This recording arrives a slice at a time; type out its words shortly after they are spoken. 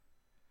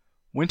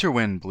Winter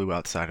wind blew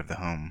outside of the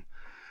home,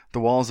 the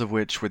walls of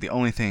which were the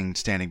only thing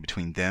standing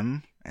between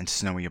them and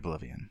snowy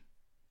oblivion.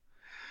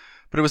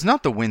 But it was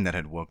not the wind that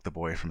had woke the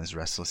boy from his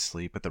restless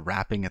sleep, but the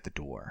rapping at the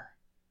door.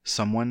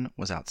 Someone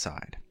was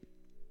outside.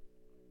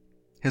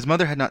 His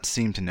mother had not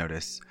seemed to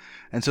notice,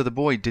 and so the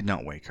boy did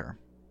not wake her.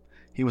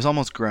 He was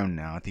almost grown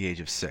now, at the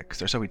age of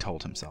 6, or so he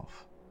told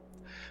himself.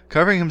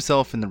 Covering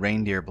himself in the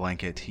reindeer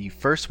blanket, he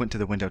first went to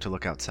the window to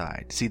look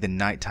outside, to see the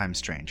nighttime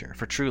stranger,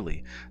 for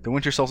truly, the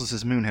winter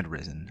solstice's moon had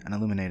risen and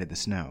illuminated the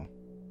snow.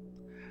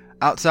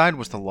 Outside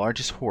was the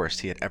largest horse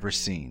he had ever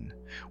seen,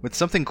 with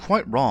something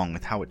quite wrong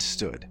with how it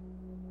stood.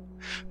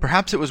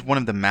 Perhaps it was one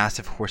of the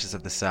massive horses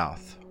of the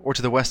south, or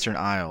to the Western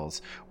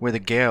Isles, where the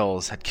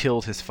Gaels had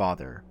killed his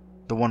father,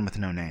 the one with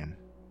no name.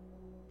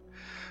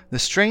 The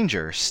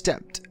stranger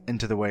stepped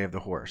into the way of the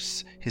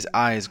horse, his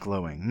eyes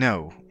glowing.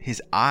 No,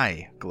 his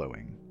eye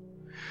glowing.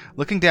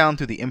 Looking down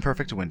through the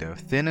imperfect window,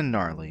 thin and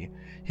gnarly,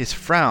 his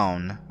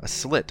frown a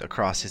slit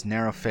across his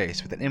narrow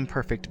face with an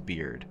imperfect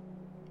beard.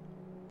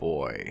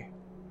 "Boy."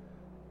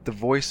 The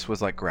voice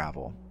was like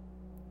gravel.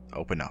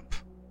 "Open up.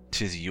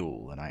 'Tis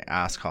Yule, and I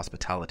ask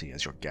hospitality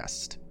as your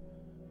guest."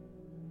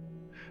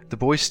 The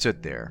boy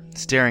stood there,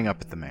 staring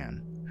up at the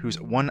man, whose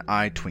one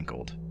eye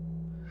twinkled.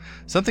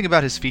 Something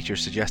about his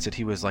features suggested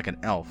he was like an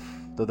elf,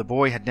 though the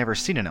boy had never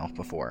seen an elf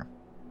before.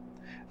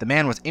 The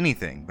man was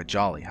anything but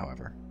jolly,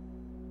 however.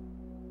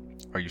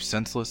 "Are you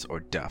senseless or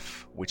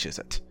deaf? Which is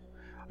it?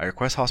 I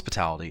request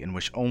hospitality and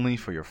wish only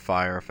for your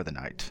fire for the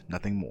night,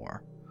 nothing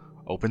more.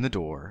 Open the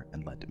door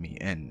and let me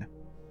in."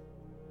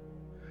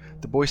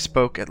 The boy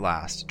spoke at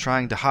last,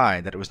 trying to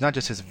hide that it was not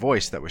just his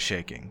voice that was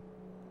shaking.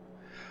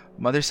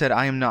 "Mother said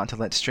I am not to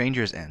let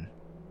strangers in."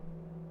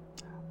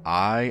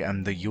 "I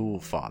am the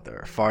Yule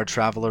Father, far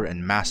traveler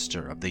and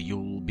master of the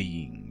Yule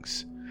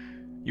beings.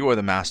 You are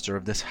the master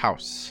of this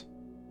house.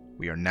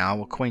 We are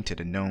now acquainted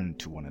and known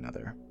to one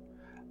another.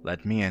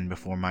 Let me in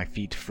before my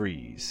feet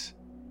freeze.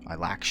 I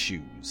lack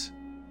shoes."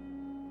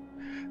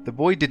 The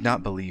boy did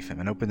not believe him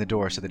and opened the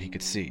door so that he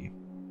could see.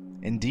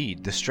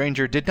 Indeed, the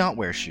stranger did not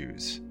wear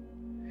shoes.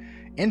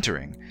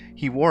 Entering,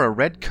 he wore a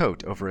red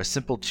coat over a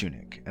simple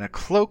tunic, and a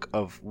cloak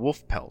of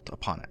wolf pelt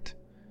upon it.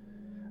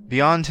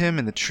 Beyond him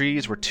in the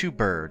trees were 2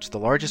 birds, the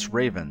largest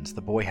ravens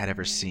the boy had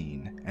ever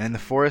seen, and in the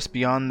forest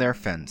beyond their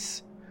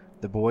fence,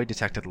 the boy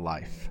detected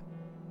life.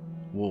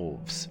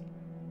 Wolves.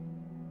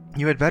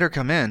 "You had better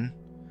come in.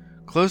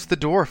 Close the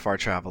door, far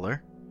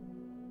traveler."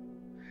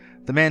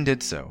 The man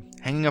did so,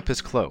 hanging up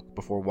his cloak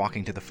before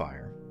walking to the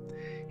fire.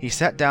 He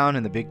sat down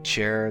in the big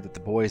chair that the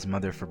boy's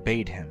mother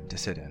forbade him to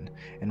sit in,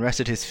 and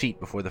rested his feet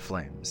before the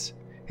flames.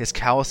 His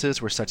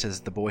calluses were such as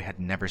the boy had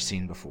never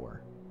seen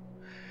before.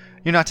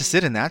 "You're not to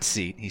sit in that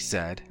seat," he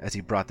said, as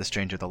he brought the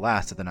stranger the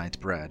last of the night's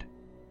bread.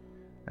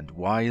 "And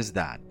why is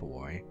that,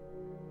 boy?"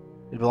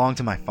 "It belonged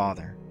to my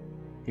father,"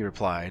 he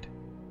replied,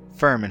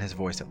 firm in his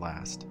voice at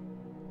last.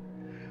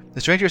 The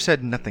stranger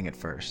said nothing at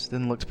first,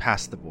 then looked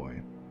past the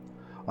boy.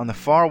 On the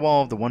far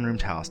wall of the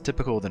one-roomed house,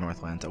 typical of the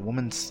Northlands, a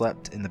woman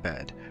slept in the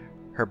bed,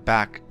 her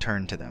back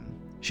turned to them.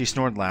 She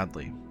snored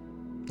loudly.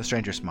 The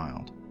stranger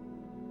smiled.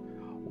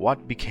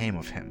 "What became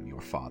of him, your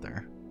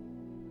father?"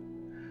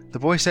 The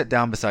boy sat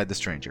down beside the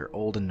stranger,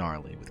 old and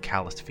gnarly, with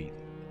calloused feet.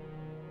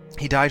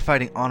 "He died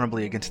fighting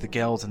honorably against the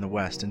Gaels in the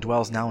west, and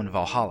dwells now in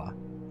Valhalla."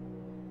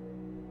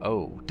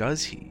 "Oh,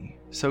 does he?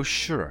 So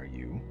sure are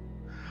you?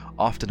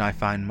 Often I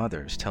find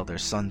mothers tell their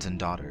sons and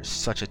daughters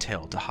such a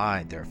tale to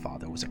hide their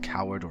father was a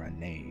coward or a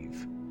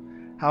knave.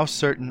 How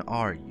certain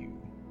are you?"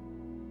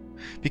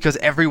 "Because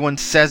everyone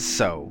says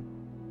so,"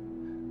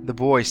 the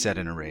boy said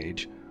in a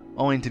rage,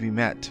 only to be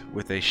met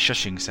with a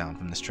shushing sound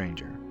from the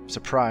stranger.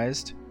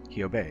 Surprised,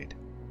 he obeyed.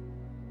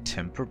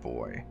 "Temper,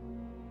 boy.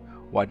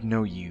 What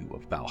know you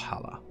of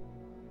Valhalla?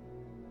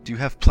 Do you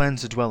have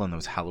plans to dwell in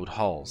those hallowed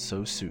halls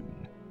so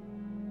soon?"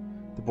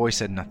 The boy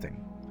said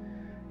nothing.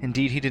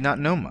 Indeed, he did not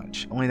know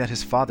much, only that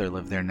his father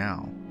lived there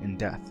now, in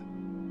death.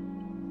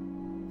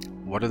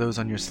 "What are those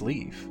on your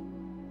sleeve?"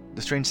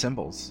 "The strange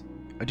symbols.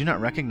 I do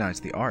not recognize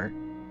the art."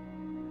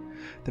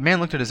 The man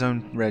looked at his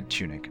own red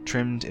tunic,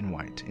 trimmed in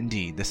white.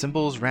 Indeed, the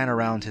symbols ran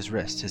around his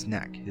wrist, his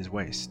neck, his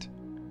waist.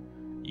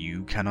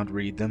 "You cannot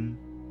read them?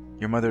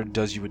 Your mother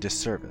does you a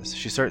disservice.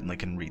 She certainly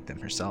can read them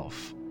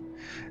herself.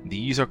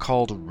 These are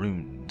called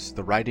runes,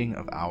 the writing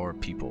of our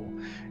people,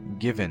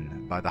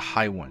 given by the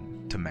High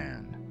One to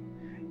man.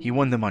 He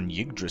won them on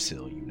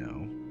Yggdrasil, you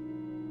know."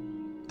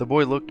 The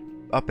boy looked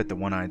up at the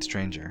one-eyed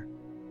stranger.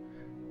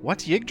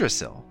 "What's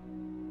Yggdrasil?"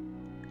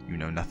 "You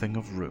know nothing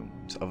of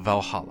runes, of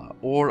Valhalla,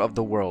 or of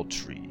the World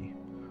Tree.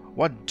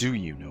 What do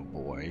you know,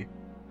 boy?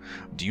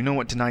 Do you know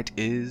what tonight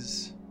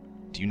is?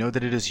 Do you know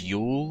that it is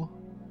Yule?"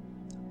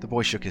 The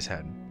boy shook his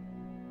head.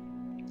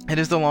 "It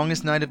is the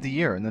longest night of the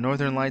year, and the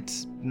northern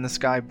lights in the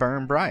sky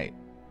burn bright."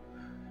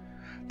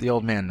 The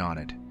old man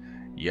nodded.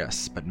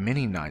 "Yes, but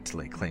many nights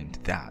lay claim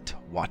to that.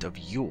 What of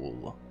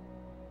Yule?"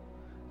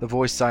 The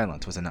boy's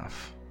silence was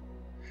enough.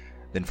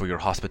 "Then for your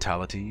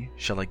hospitality,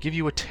 shall I give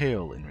you a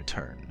tale in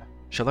return?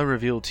 Shall I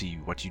reveal to you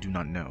what you do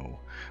not know?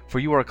 For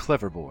you are a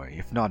clever boy,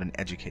 if not an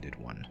educated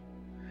one.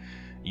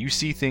 You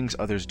see things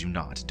others do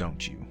not,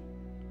 don't you?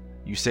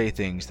 You say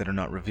things that are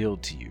not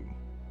revealed to you.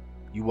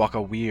 You walk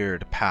a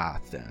weird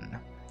path, then.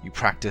 You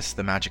practice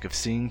the magic of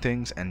seeing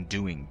things and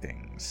doing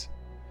things.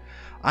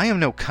 I am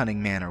no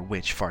cunning man or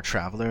witch, far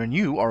traveler, and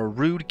you are a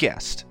rude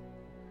guest."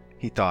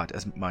 He thought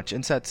as much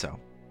and said so.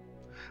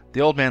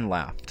 The old man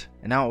laughed,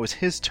 and now it was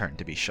his turn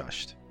to be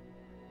shushed.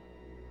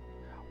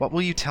 "What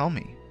will you tell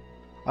me?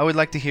 I would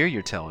like to hear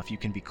your tale if you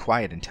can be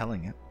quiet in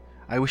telling it.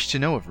 I wish to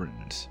know of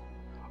runes."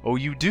 "Oh,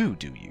 you do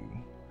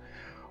you?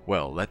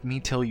 Well, let me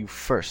tell you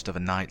first of a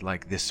night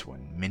like this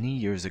one, many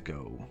years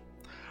ago.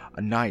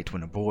 A night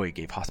when a boy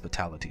gave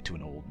hospitality to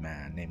an old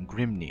man named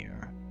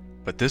Grimnir.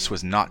 But this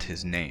was not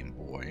his name,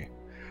 boy.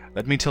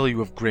 Let me tell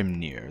you of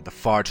Grimnir, the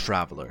far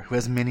traveler, who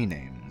has many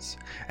names,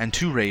 and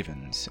 2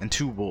 ravens, and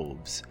 2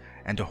 wolves,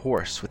 and a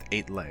horse with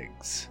 8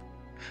 legs.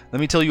 Let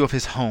me tell you of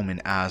his home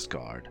in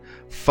Asgard,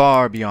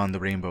 far beyond the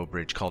rainbow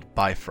bridge called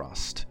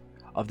Bifrost.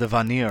 Of the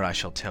Vanir I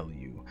shall tell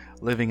you,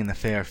 living in the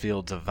fair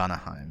fields of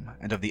Vanaheim,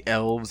 and of the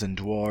elves and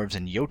dwarves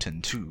and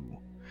Jotun too.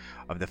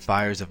 Of the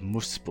fires of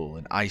Muspel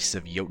and ice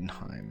of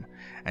Jotunheim,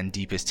 and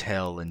deepest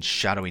hell and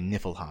shadowy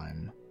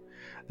Niflheim.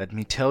 Let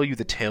me tell you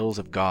the tales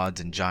of gods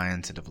and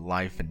giants and of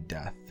life and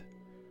death.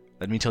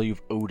 Let me tell you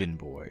of Odin,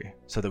 boy,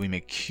 so that we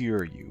may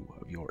cure you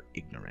of your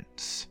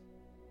ignorance."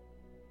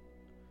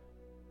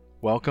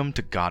 Welcome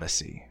to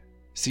Goddessy,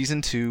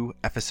 Season 2,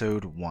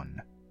 Episode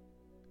 1,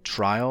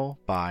 Trial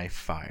by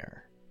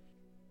Fire.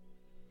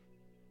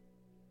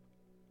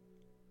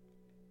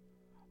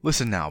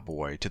 Listen now,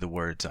 boy, to the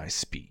words I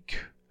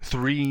speak.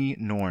 3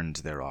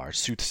 Norns there are,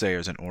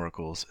 soothsayers and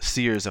oracles,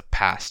 seers of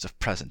past, of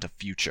present, of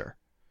future.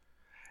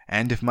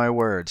 And if my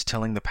words,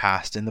 telling the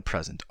past and the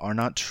present, are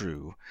not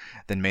true,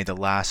 then may the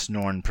last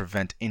Norn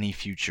prevent any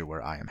future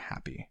where I am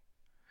happy.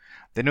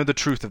 They know the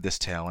truth of this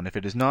tale, and if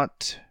it is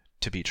not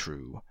to be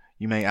true,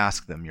 you may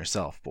ask them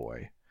yourself,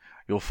 boy.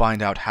 You'll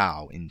find out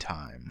how in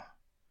time.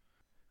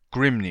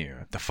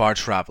 Grimnir, the far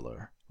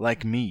traveler,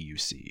 like me, you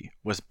see,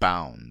 was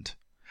bound.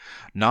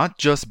 Not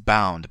just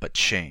bound, but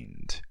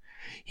chained.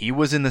 He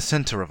was in the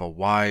center of a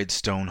wide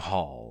stone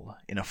hall,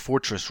 in a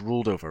fortress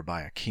ruled over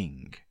by a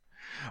king.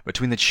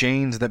 Between the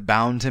chains that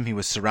bound him, he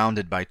was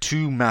surrounded by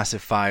 2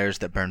 massive fires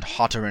that burned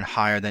hotter and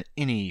higher than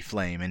any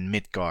flame in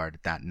Midgard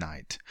that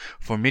night.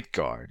 For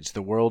Midgard is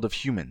the world of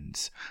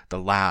humans, the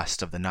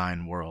last of the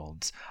 9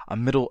 worlds, a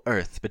middle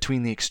earth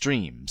between the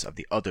extremes of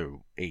the other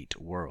 8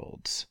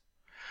 worlds.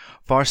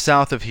 Far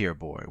south of here,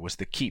 boy, was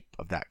the keep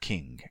of that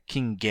king,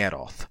 King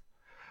Geroth.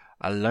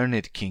 A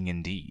learned king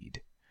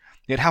indeed.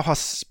 Yet how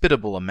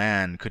hospitable a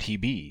man could he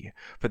be?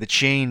 For the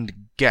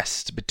chained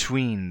guest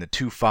between the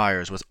 2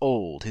 fires was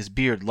old, his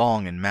beard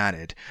long and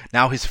matted,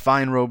 now his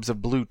fine robes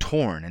of blue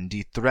torn and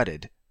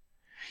de-threaded.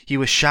 He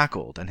was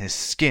shackled, and his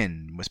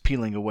skin was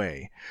peeling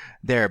away,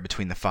 there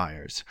between the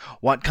fires.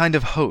 What kind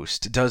of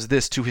host does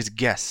this to his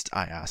guest,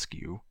 I ask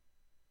you?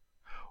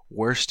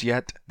 Worst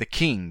yet, the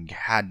king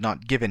had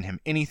not given him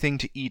anything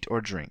to eat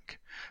or drink.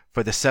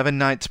 For the 7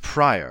 nights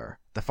prior,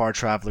 the far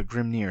traveler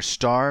Grimnir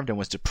starved and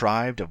was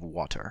deprived of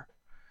water.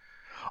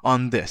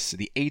 On this,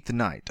 the 8th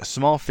night, a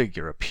small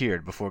figure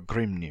appeared before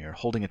Grimnir,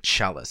 holding a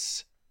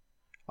chalice.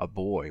 A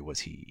boy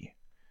was he.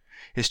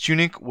 His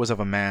tunic was of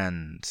a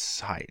man's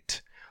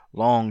height,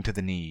 long to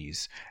the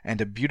knees, and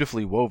a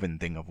beautifully woven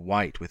thing of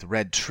white with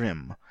red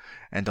trim,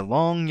 and a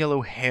long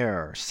yellow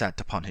hair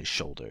sat upon his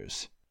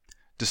shoulders.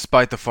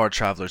 Despite the far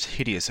traveler's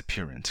hideous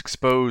appearance,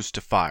 exposed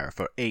to fire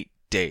for 8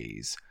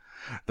 days,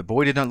 the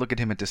boy did not look at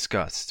him in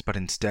disgust, but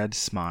instead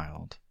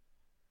smiled.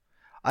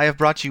 "I have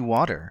brought you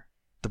water,"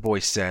 the boy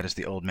said as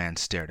the old man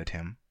stared at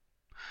him.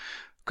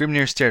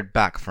 Grimnir stared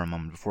back for a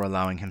moment before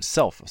allowing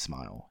himself a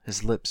smile.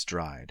 His lips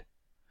dried.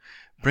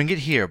 "Bring it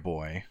here,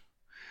 boy.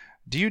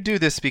 Do you do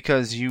this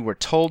because you were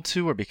told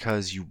to, or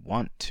because you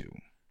want to?"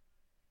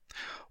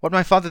 "What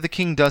my father the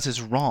king does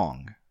is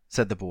wrong,"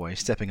 said the boy,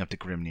 stepping up to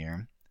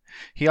Grimnir.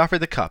 He offered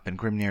the cup, and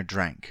Grimnir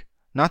drank.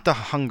 Not the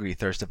hungry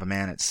thirst of a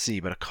man at sea,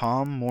 but a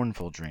calm,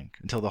 mournful drink,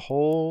 until the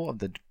whole of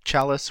the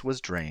chalice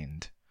was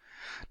drained.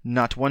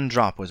 Not 1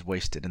 drop was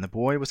wasted, and the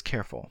boy was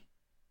careful.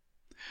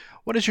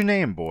 "What is your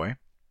name, boy?"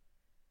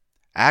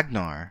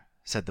 "Agnar,"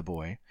 said the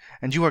boy,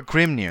 "and you are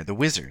Grimnir, the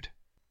wizard."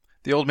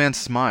 The old man's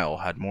smile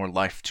had more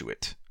life to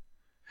it.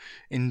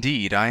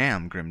 "Indeed, I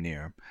am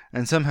Grimnir,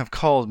 and some have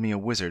called me a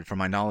wizard for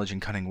my knowledge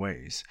and cunning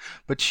ways.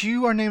 But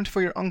you are named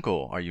for your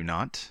uncle, are you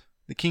not?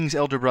 The king's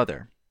elder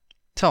brother.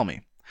 Tell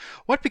me,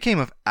 what became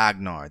of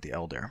Agnar the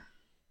elder?"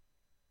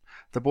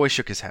 The boy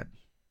shook his head.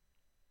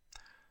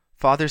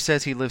 "Father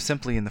says he lives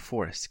simply in the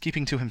forest,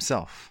 keeping to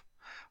himself.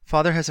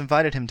 Father has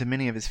invited him to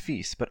many of his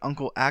feasts, but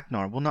Uncle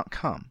Agnar will not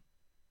come."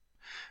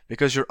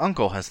 "Because your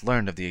uncle has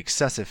learned of the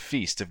excessive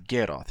feast of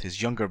Geroth,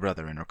 his younger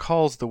brother, and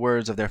recalls the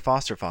words of their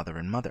foster father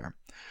and mother.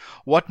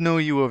 What know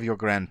you of your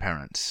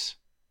grandparents?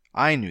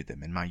 I knew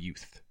them in my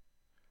youth."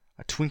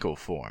 A twinkle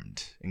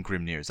formed in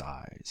Grimnir's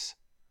eyes.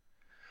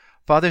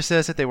 "Father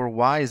says that they were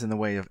wise in the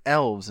way of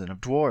elves and of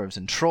dwarves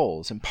and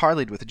trolls, and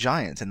parleyed with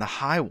giants and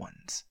the high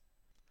ones."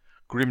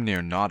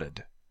 Grimnir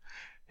nodded.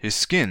 His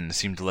skin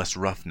seemed less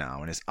rough now,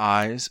 and his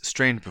eyes,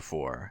 strained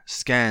before,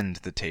 scanned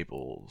the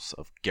tables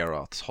of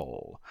Garroth's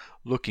hall,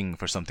 looking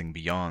for something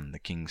beyond the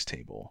king's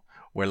table,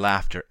 where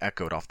laughter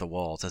echoed off the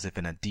walls as if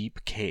in a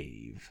deep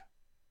cave.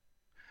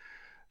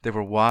 They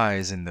were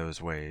wise in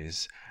those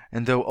ways,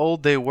 and though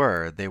old they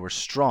were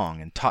strong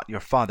and taught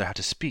your father how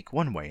to speak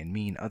one way and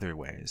mean other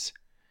ways.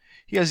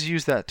 He has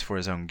used that for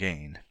his own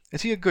gain.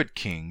 Is he a good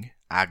king,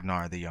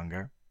 Agnar the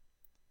Younger?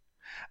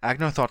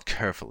 Agnar thought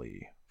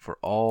carefully, for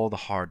all the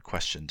hard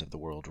questions of the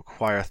world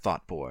require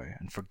thought, boy,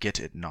 and forget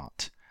it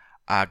not.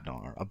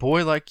 Agnar, a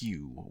boy like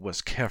you,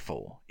 was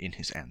careful in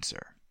his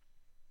answer.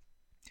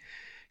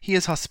 He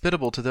is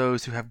hospitable to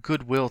those who have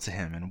good will to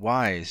him and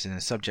wise in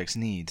his subjects'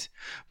 needs,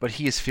 but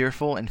he is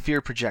fearful, and fear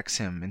projects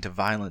him into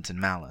violence and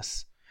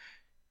malice.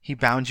 He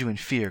bound you in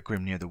fear,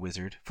 Grimnir the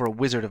wizard, for a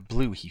wizard of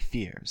blue he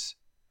fears.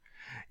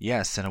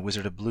 Yes, and a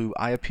wizard of blue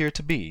I appear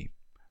to be,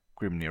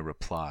 Grimnir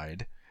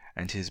replied,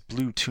 and his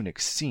blue tunic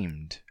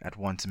seemed at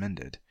once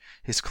mended.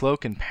 His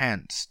cloak and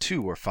pants,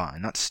 too, were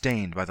fine, not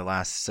stained by the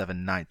last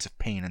 7 nights of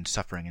pain and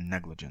suffering and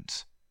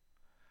negligence.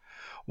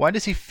 Why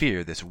does he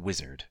fear this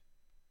wizard?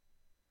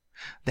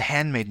 The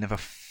handmaiden of a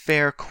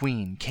fair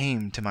queen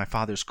came to my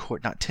father's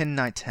court not 10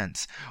 nights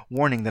hence,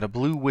 warning that a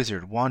blue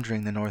wizard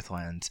wandering the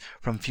Northlands,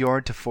 from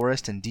fjord to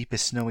forest and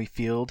deepest snowy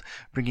field,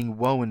 bringing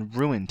woe and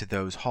ruin to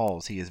those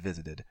halls he has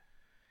visited.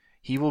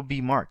 He will be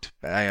marked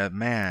by a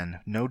man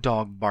no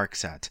dog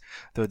barks at,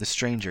 though the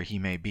stranger he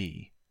may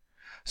be.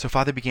 So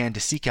father began to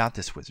seek out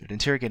this wizard,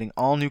 interrogating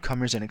all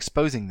newcomers and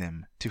exposing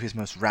them to his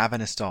most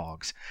ravenous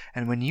dogs.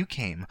 And when you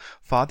came,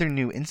 father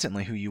knew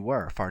instantly who you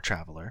were, far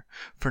traveler,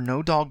 for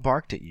no dog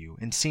barked at you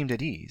and seemed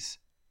at ease.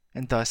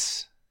 And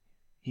thus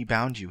he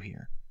bound you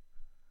here.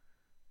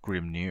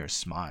 Grimnir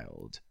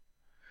smiled.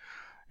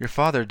 Your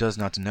father does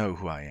not know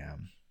who I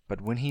am,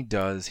 but when he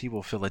does, he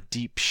will feel a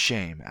deep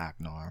shame,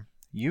 Agnar.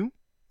 You?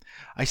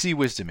 I see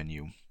wisdom in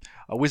you,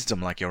 a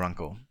wisdom like your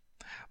uncle.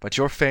 But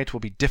your fate will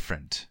be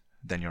different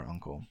than your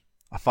uncle.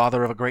 A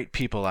father of a great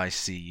people, I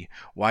see,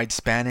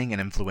 wide-spanning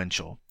and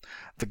influential.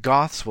 The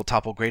Goths will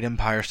topple great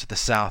empires to the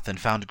south and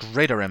found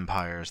greater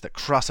empires that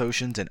cross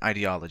oceans and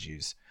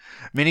ideologies.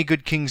 Many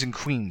good kings and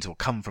queens will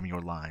come from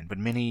your line, but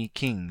many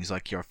kings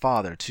like your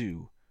father,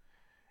 too,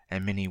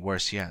 and many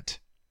worse yet.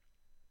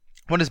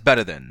 What is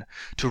better, then,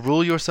 to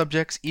rule your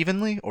subjects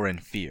evenly or in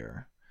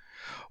fear?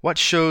 What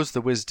shows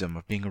the wisdom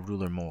of being a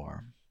ruler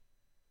more?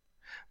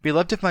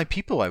 Beloved of my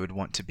people I would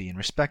want to be, and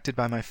respected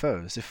by my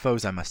foes, if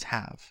foes I must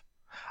have.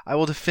 I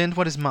will defend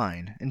what is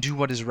mine, and do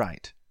what is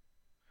right.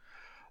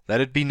 Let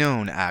it be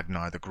known,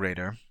 Agnar the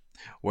Greater,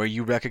 where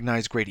you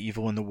recognize great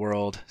evil in the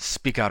world,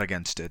 speak out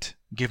against it.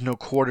 Give no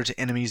quarter to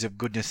enemies of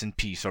goodness and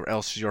peace, or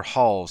else your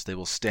halls they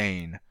will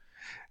stain.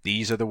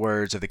 These are the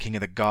words of the King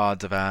of the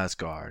Gods of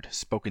Asgard,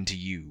 spoken to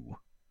you.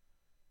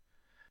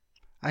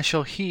 I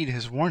shall heed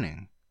his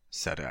warning,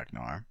 said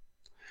Agnar.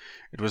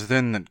 It was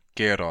then that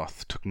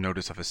Geirroth took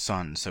notice of his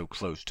son so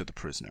close to the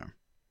prisoner.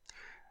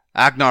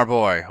 Agnar,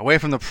 boy, away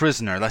from the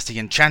prisoner, lest he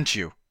enchant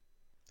you.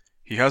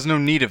 He has no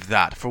need of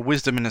that, for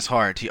wisdom in his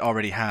heart he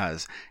already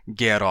has,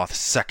 Geirroth's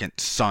second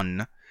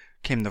son,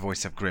 came the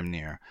voice of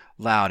Grimnir,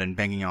 loud and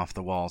banging off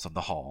the walls of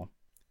the hall.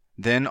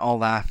 Then all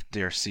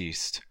laughter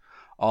ceased,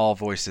 all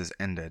voices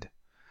ended.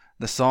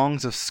 The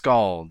songs of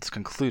skalds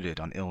concluded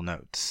on ill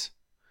notes.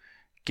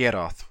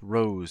 Geirroth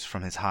rose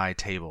from his high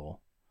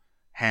table,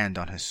 hand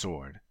on his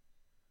sword.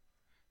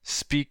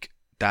 Speak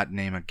that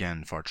name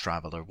again, far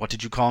traveler. What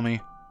did you call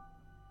me?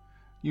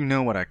 You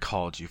know what I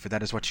called you, for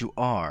that is what you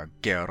are,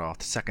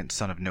 Geirroth, second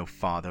son of no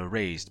father,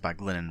 raised by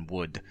Glennon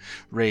Wood.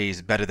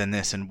 Raised better than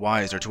this and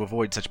wiser to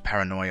avoid such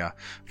paranoia,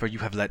 for you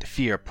have let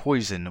fear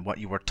poison what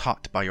you were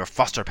taught by your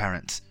foster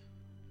parents.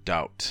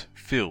 Doubt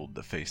filled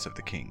the face of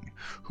the king,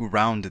 who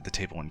rounded the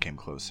table and came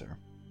closer.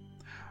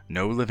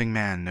 No living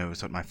man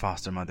knows what my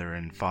foster mother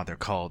and father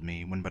called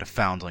me when but a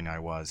foundling I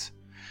was.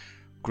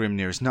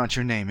 Grimnir is not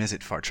your name, is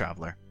it, far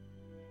traveler?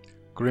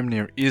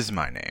 Grimnir is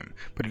my name,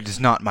 but it is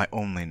not my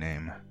only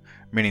name.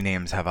 Many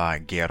names have I,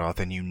 Geirroth,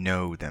 and you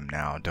know them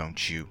now,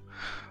 don't you?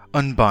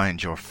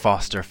 Unbind your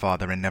foster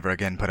father and never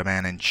again put a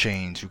man in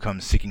chains who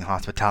comes seeking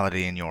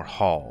hospitality in your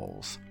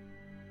halls.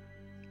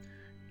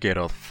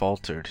 Geirroth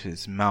faltered,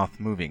 his mouth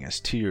moving as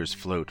tears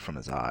flowed from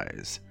his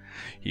eyes.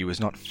 He was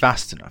not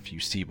fast enough, you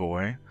see,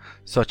 boy.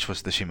 Such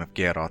was the shame of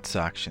Geirroth's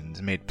actions,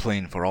 made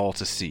plain for all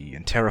to see,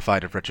 and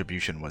terrified of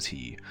retribution was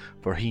he,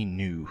 for he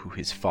knew who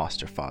his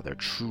foster father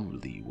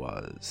truly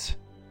was.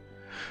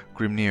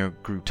 Grimnir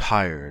grew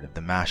tired of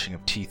the mashing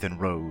of teeth and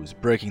rose,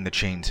 breaking the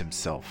chains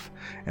himself,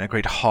 and a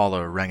great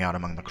holler rang out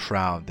among the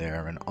crowd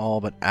there, and all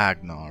but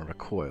Agnar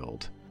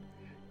recoiled.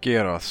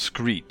 Geirroth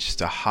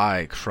screeched a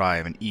high cry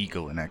of an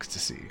eagle in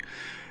ecstasy,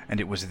 and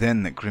it was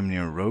then that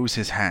Grimnir rose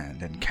his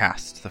hand and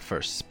cast the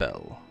first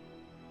spell.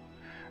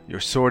 Your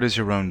sword is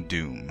your own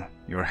doom.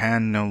 Your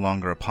hand no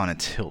longer upon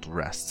its hilt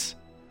rests.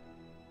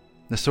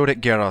 The sword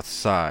at Geirroth's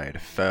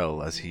side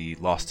fell as he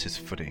lost his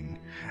footing,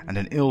 and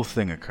an ill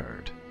thing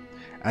occurred.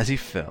 As he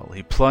fell,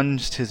 he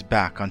plunged his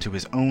back onto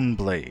his own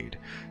blade,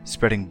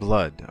 spreading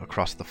blood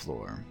across the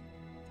floor.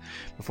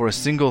 Before a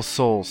single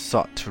soul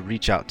sought to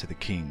reach out to the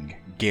king,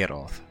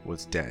 Geroth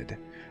was dead,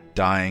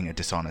 dying a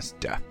dishonest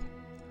death.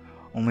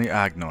 Only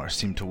Agnar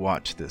seemed to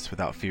watch this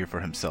without fear for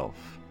himself,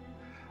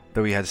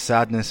 though he had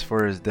sadness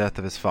for his death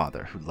of his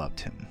father, who loved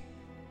him.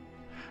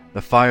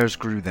 The fires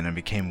grew then and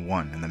became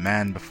one, and the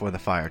man before the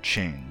fire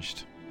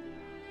changed.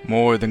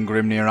 More than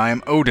Grimnir, I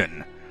am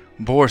Odin.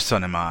 Bor's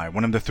son am I,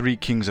 one of the 3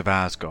 kings of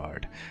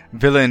Asgard.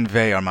 Villa and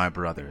Ve are my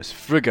brothers,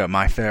 Frigga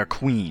my fair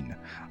queen.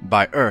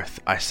 By earth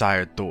I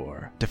sired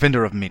Thor,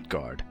 defender of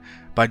Midgard.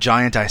 By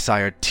giant I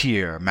sired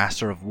Tyr,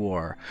 master of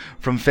war.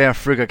 From fair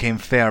Frigga came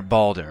fair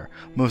Balder,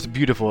 most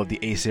beautiful of the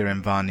Aesir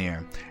and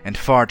Vanir, and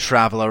far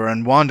traveller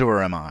and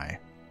wanderer am I.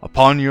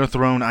 Upon your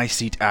throne I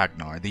seat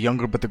Agnar, the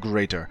younger but the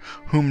greater,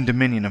 whom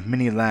dominion of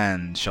many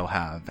lands shall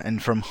have,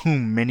 and from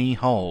whom many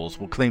halls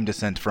will claim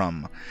descent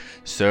from.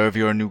 Serve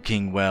your new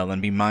king well, and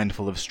be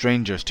mindful of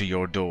strangers to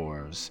your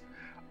doors.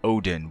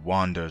 Odin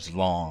wanders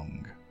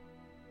long.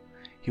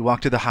 He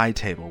walked to the high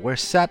table, where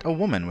sat a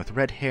woman with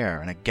red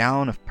hair and a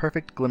gown of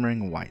perfect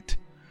glimmering white.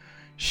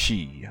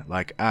 She,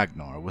 like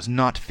Agnar, was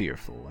not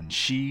fearful, and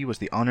she was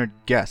the honored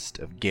guest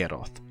of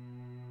Geroth.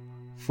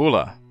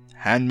 Fulla,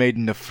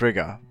 handmaiden of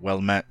Frigga,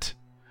 well met.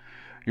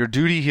 Your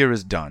duty here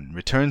is done.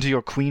 Return to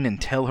your queen and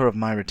tell her of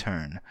my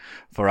return,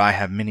 for I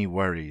have many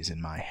worries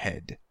in my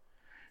head.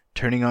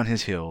 Turning on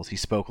his heels, he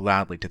spoke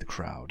loudly to the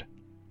crowd.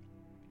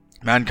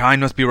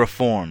 Mankind must be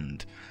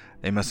reformed.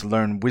 They must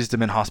learn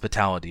wisdom and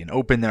hospitality, and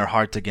open their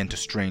hearts again to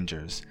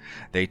strangers.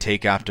 They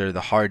take after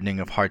the hardening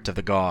of hearts of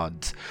the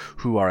gods,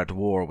 who are at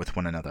war with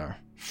one another.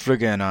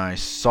 Frigga and I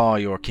saw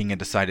your king and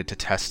decided to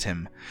test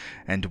him,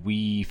 and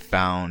we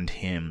found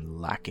him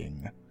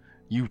lacking.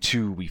 You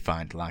too we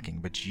find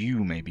lacking, but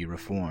you may be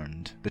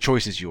reformed. The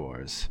choice is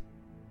yours.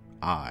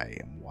 I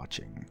am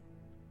watching.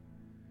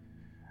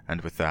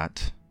 And with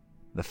that,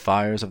 the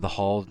fires of the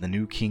hall of the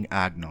new King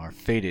Agnar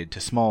faded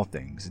to small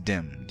things,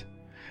 dimmed,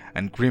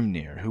 and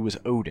Grimnir, who was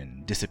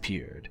Odin,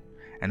 disappeared,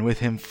 and with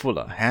him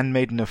Fulla,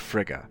 handmaiden of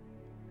Frigga.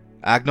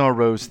 Agnar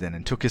rose then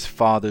and took his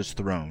father's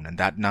throne, and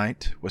that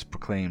night was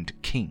proclaimed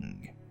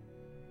king.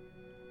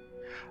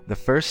 The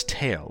first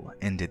tale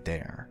ended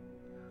there.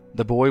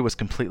 The boy was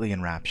completely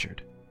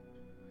enraptured.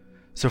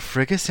 So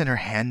Frigga sent her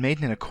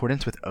handmaiden in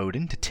accordance with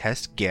Odin to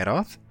test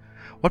Geroth?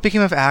 What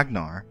became of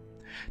Agnar?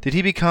 Did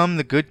he become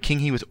the good king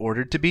he was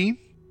ordered to be?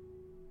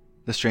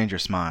 The stranger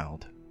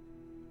smiled.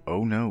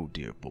 Oh no,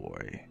 dear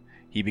boy.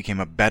 He became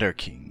a better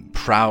king,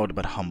 proud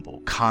but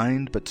humble,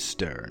 kind but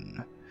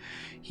stern.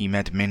 He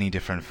met many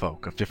different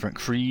folk of different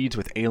creeds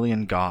with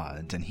alien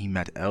gods, and he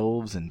met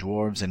elves and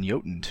dwarves and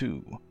Jotun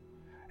too.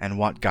 And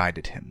what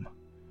guided him?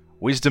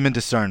 Wisdom and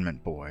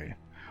discernment, boy.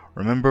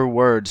 Remember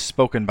words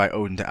spoken by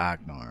Odin to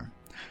Agnar,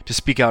 to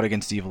speak out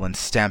against evil and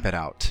stamp it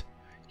out.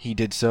 He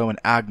did so, and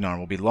Agnar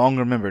will be long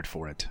remembered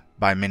for it,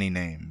 by many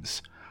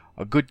names.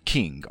 A good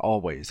king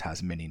always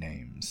has many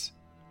names.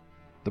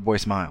 The boy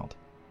smiled.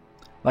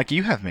 Like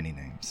you have many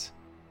names.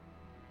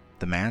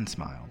 The man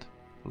smiled.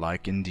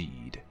 Like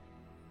indeed.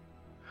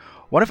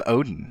 What of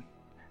Odin?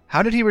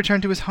 How did he return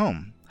to his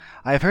home?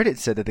 I have heard it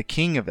said that the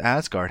king of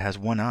Asgard has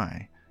one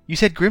eye. You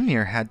said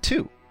Grimnir had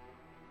 2.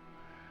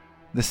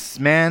 The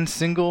man's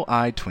single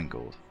eye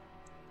twinkled.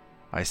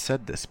 I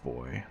said this,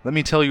 boy. Let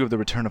me tell you of the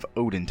return of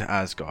Odin to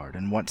Asgard,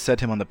 and what set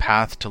him on the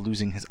path to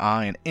losing his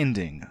eye and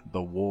ending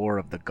the War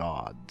of the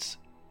Gods.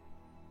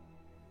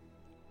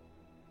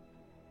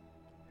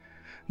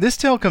 This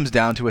tale comes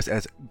down to us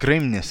as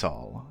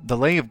Grimnisal, the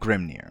Lay of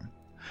Grimnir.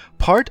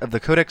 Part of the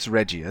Codex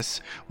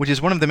Regius, which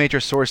is one of the major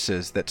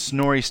sources that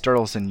Snorri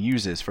Sturluson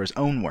uses for his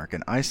own work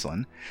in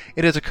Iceland,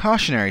 it is a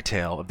cautionary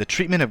tale of the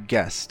treatment of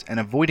guests and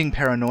avoiding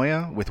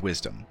paranoia with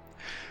wisdom.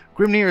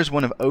 Grimnir is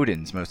one of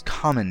Odin's most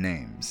common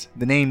names,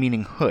 the name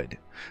meaning hood,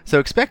 so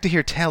expect to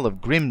hear tell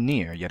of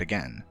Grimnir yet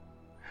again.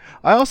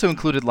 I also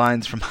included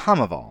lines from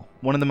Hamaval,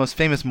 one of the most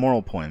famous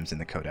moral poems in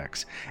the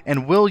Codex,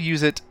 and will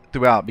use it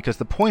throughout because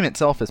the poem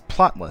itself is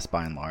plotless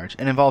by and large,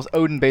 and involves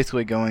Odin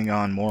basically going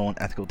on moral and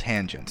ethical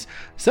tangents,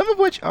 some of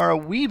which are a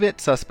wee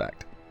bit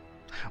suspect.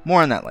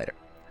 More on that later.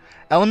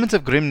 Elements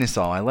of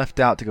Grimnisal I left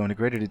out to go into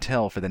greater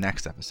detail for the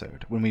next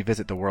episode, when we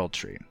visit the World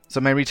Tree, so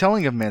my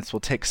retelling of myths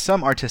will take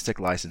some artistic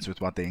license with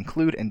what they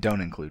include and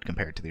don't include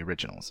compared to the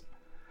originals.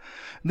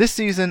 This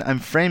season, I'm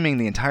framing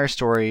the entire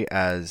story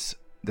as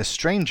the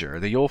stranger,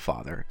 the Yule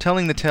Father,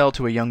 telling the tale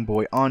to a young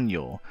boy on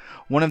Yule,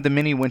 one of the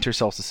many winter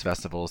solstice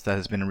festivals that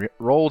has been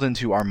rolled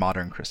into our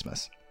modern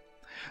Christmas.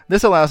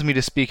 This allows me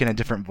to speak in a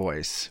different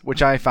voice,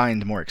 which I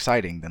find more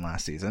exciting than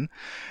last season,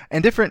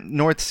 and different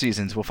North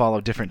seasons will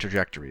follow different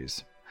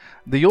trajectories.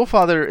 The Yule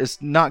Father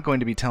is not going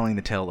to be telling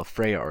the tale of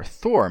Freya or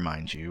Thor,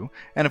 mind you,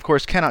 and of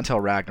course cannot tell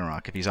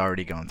Ragnarok if he's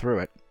already gone through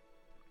it.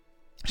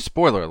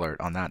 Spoiler alert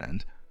on that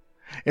end.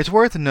 It's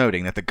worth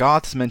noting that the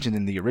Goths mentioned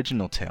in the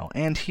original tale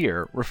and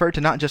here refer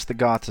to not just the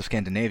Goths of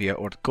Scandinavia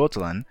or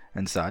Gotland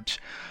and such,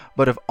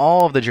 but of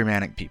all of the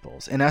Germanic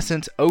peoples. In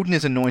essence, Odin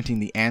is anointing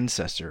the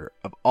ancestor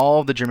of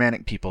all of the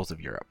Germanic peoples of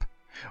Europe.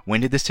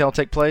 When did this tale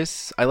take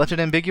place? I left it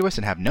ambiguous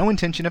and have no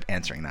intention of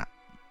answering that.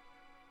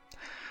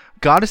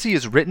 Goddessy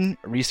is written,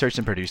 researched,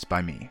 and produced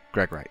by me,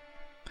 Greg Wright.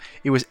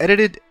 It was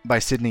edited by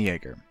Sidney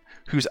Yeager,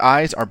 whose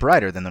eyes are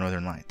brighter than the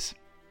Northern Lights.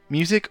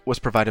 Music was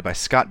provided by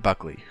Scott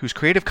Buckley, whose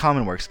Creative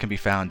Commons works can be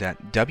found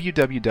at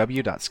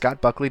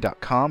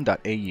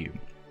www.scottbuckley.com.au,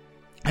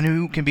 and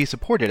who can be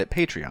supported at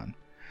Patreon.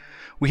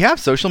 We have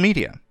social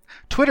media,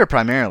 Twitter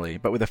primarily,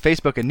 but with a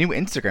Facebook and new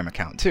Instagram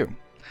account too.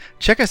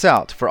 Check us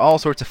out for all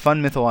sorts of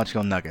fun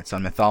mythological nuggets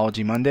on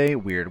Mythology Monday,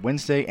 Weird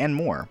Wednesday, and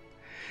more.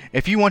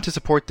 If you want to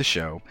support the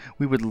show,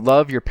 we would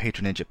love your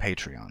patronage at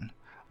Patreon.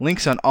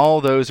 Links on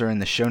all those are in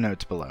the show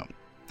notes below.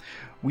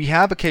 We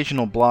have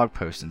occasional blog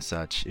posts and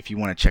such if you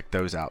want to check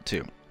those out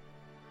too.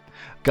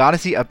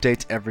 Goddessy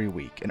updates every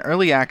week, and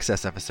early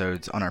access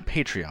episodes on our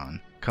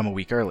Patreon come a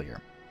week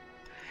earlier.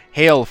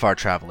 Hail, Far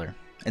Traveler,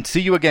 and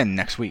see you again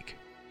next week.